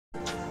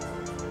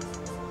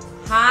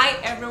Hi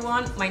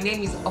everyone, my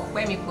name is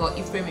Okwemiko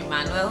Ifrem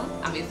Emmanuel.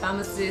 I'm a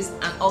pharmacist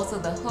and also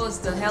the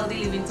host of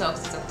Healthy Living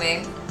Talks with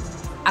Okwe.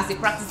 As a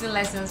practicing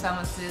licensed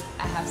pharmacist,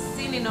 I have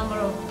seen a number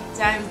of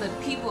times that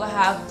people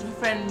have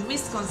different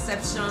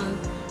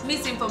misconceptions,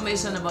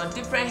 misinformation about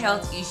different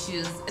health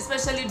issues,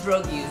 especially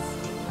drug use.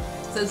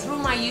 So through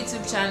my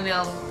YouTube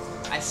channel,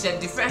 I share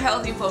different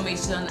health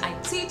information, I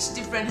teach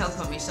different health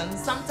information,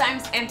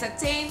 sometimes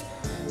entertain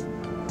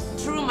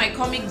through my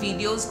comic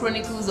videos,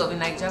 Chronicles of a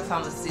Nigerian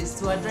Pharmacist,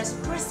 to address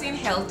pressing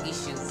health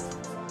issues.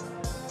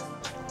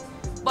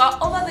 But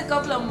over the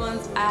couple of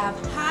months, I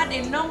have had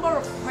a number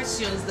of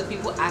questions that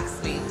people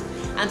ask me.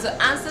 And to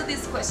answer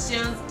these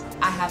questions,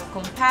 I have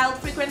compiled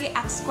frequently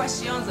asked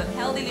questions on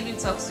Healthy Living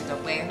Talks with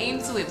Okwe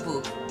into a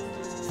book,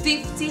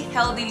 50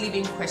 Healthy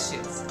Living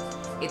Questions.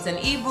 It's an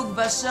ebook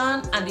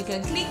version and you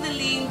can click the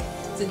link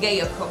to get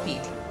your copy.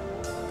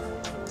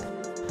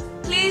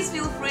 Please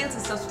feel free to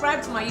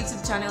subscribe to my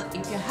YouTube channel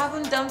if you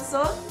haven't done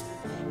so.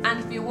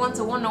 And if you want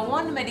a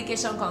one-on-one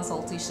medication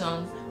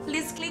consultation,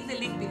 please click the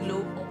link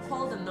below or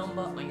call the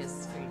number on your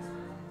screen.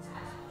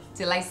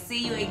 Till I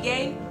see you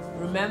again,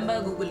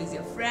 remember Google is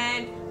your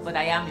friend, but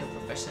I am your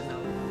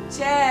professional.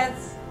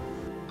 Cheers!